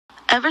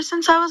Ever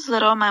since I was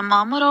little, my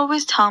mom would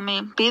always tell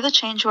me, be the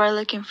change you are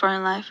looking for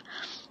in life.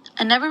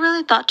 I never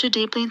really thought too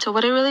deeply into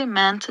what it really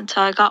meant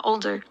until I got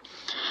older.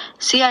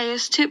 See, I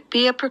used to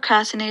be a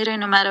procrastinator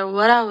no matter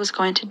what I was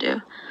going to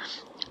do.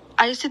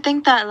 I used to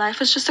think that life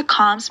was just a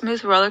calm,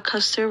 smooth roller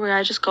coaster where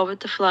I just go with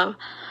the flow.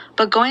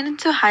 But going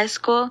into high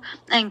school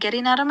and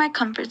getting out of my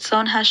comfort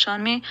zone has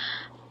shown me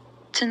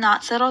to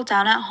not settle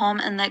down at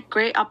home and let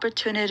great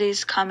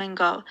opportunities come and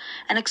go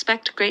and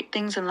expect great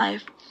things in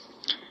life.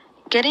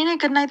 Getting a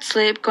good night's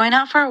sleep, going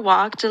out for a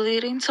walk,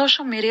 deleting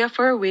social media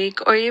for a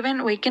week, or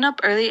even waking up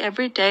early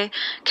every day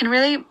can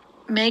really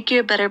make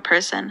you a better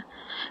person.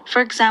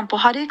 For example,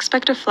 how do you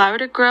expect a flower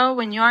to grow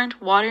when you aren't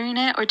watering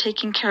it or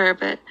taking care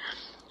of it?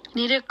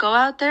 You need to go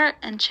out there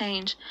and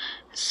change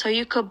so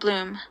you could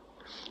bloom.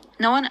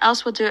 No one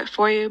else will do it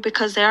for you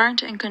because they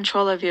aren't in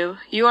control of you.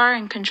 You are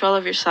in control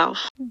of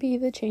yourself. Be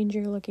the change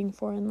you're looking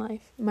for in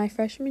life. My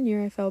freshman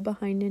year, I fell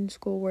behind in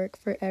schoolwork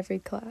for every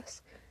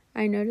class.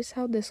 I noticed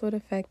how this would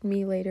affect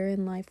me later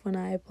in life when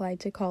I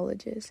applied to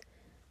colleges.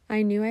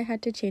 I knew I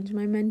had to change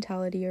my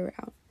mentality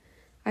around.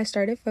 I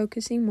started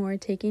focusing more,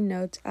 taking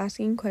notes,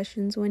 asking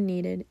questions when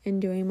needed,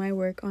 and doing my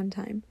work on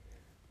time.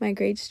 My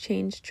grades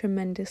changed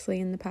tremendously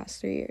in the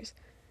past 3 years.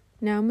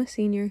 Now I'm a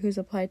senior who's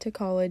applied to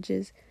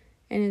colleges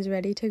and is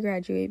ready to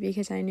graduate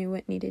because I knew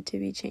what needed to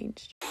be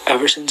changed.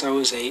 Ever since I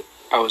was 8,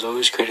 I was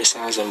always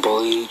criticized and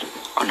bullied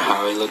on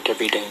how I looked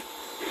every day.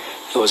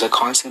 It was a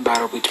constant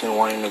battle between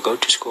wanting to go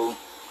to school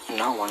and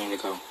not wanting to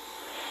go.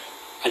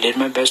 I did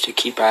my best to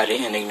keep at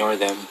it and ignore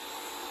them,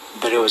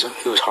 but it was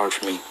hard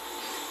for me.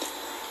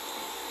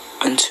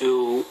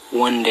 Until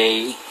one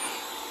day,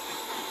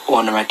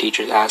 one of my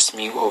teachers asked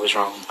me what was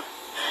wrong.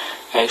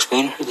 I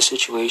explained her the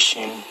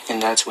situation,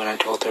 and that's when I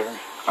told her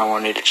I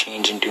wanted to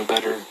change and do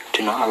better,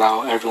 to not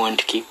allow everyone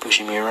to keep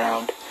pushing me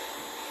around.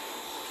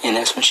 And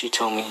that's when she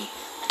told me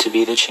to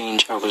be the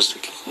change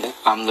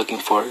I'm looking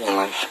for in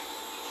life.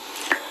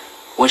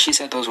 When she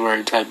said those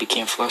words, I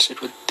became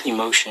flustered with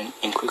emotion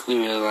and quickly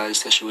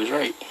realized that she was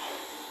right.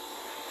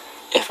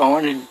 If I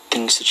wanted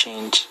things to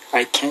change,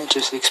 I can't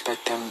just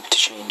expect them to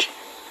change.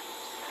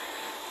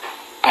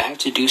 I have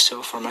to do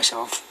so for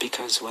myself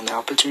because when the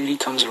opportunity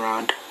comes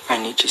around, I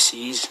need to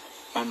seize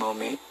my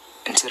moment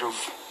instead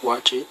of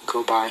watch it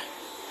go by.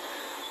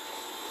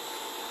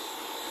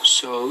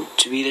 So,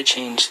 to be the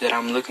change that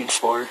I'm looking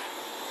for,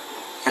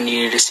 I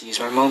needed to seize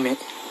my moment,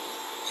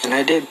 and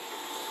I did.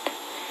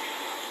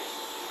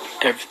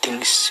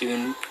 Everything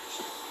soon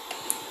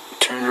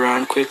turned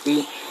around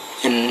quickly,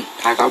 and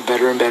I got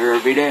better and better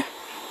every day.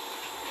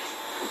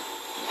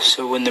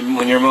 So when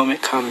your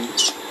moment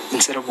comes,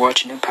 instead of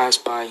watching it pass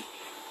by,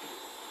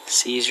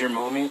 seize your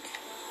moment.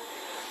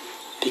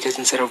 Because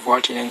instead of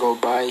watching it go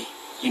by,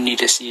 you need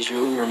to seize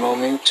your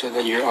moment so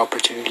that your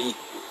opportunity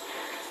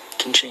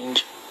can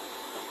change.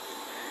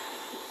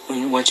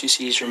 Once you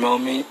seize your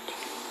moment,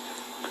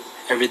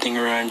 everything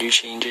around you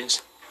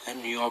changes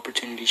and new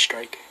opportunities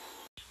strike.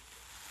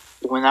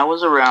 When I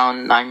was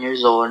around 9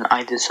 years old,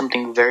 I did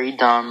something very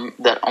dumb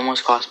that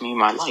almost cost me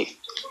my life.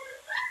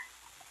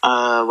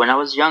 When I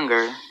was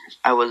younger,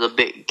 I was a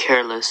bit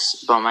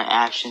careless about my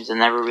actions and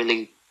never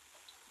really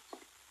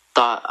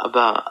thought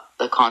about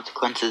the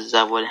consequences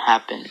that would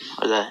happen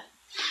or that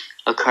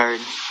occurred.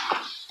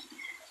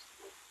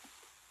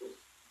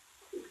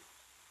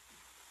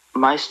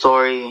 My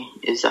story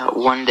is that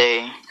one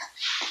day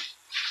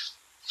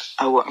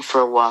I went for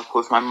a walk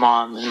with my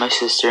mom and my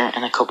sister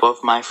and a couple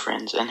of my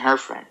friends and her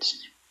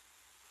friends.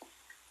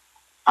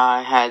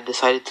 I had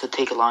decided to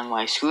take along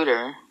my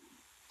scooter,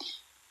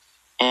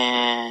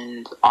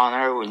 and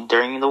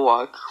during the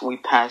walk, we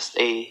passed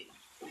a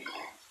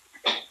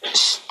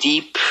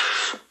steep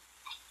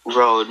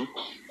road,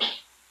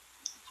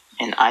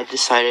 and I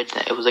decided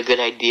that it was a good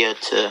idea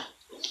to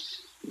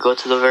go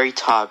to the very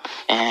top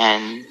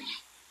and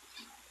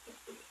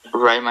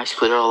ride my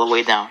scooter all the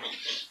way down.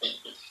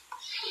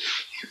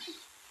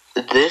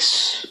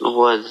 This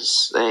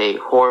was a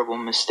horrible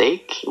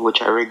mistake,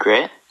 which I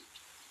regret.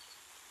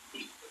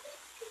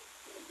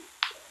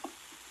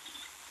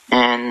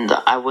 And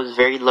I was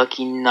very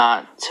lucky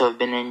not to have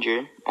been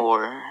injured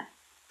or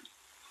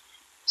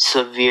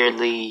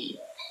severely,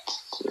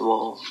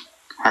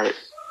 hurt.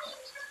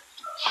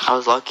 I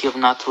was lucky enough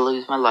not to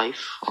lose my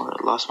life or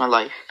lost my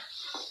life.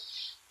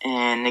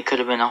 And it could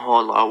have been a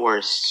whole lot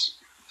worse.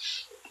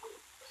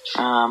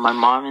 My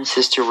mom and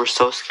sister were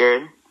so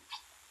scared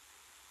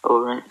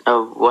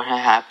of what had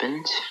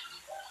happened.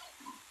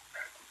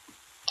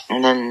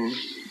 And then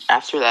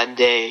after that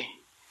day,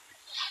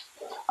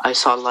 I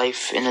saw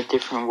life in a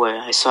different way.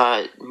 I saw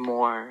it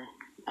more,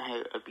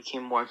 I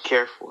became more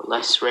careful,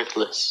 less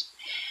reckless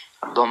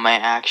about my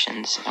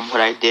actions and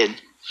what I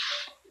did.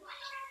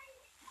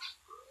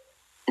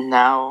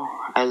 Now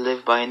I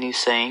live by a new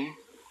saying,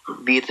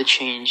 be the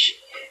change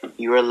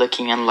you are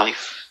looking in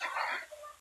life.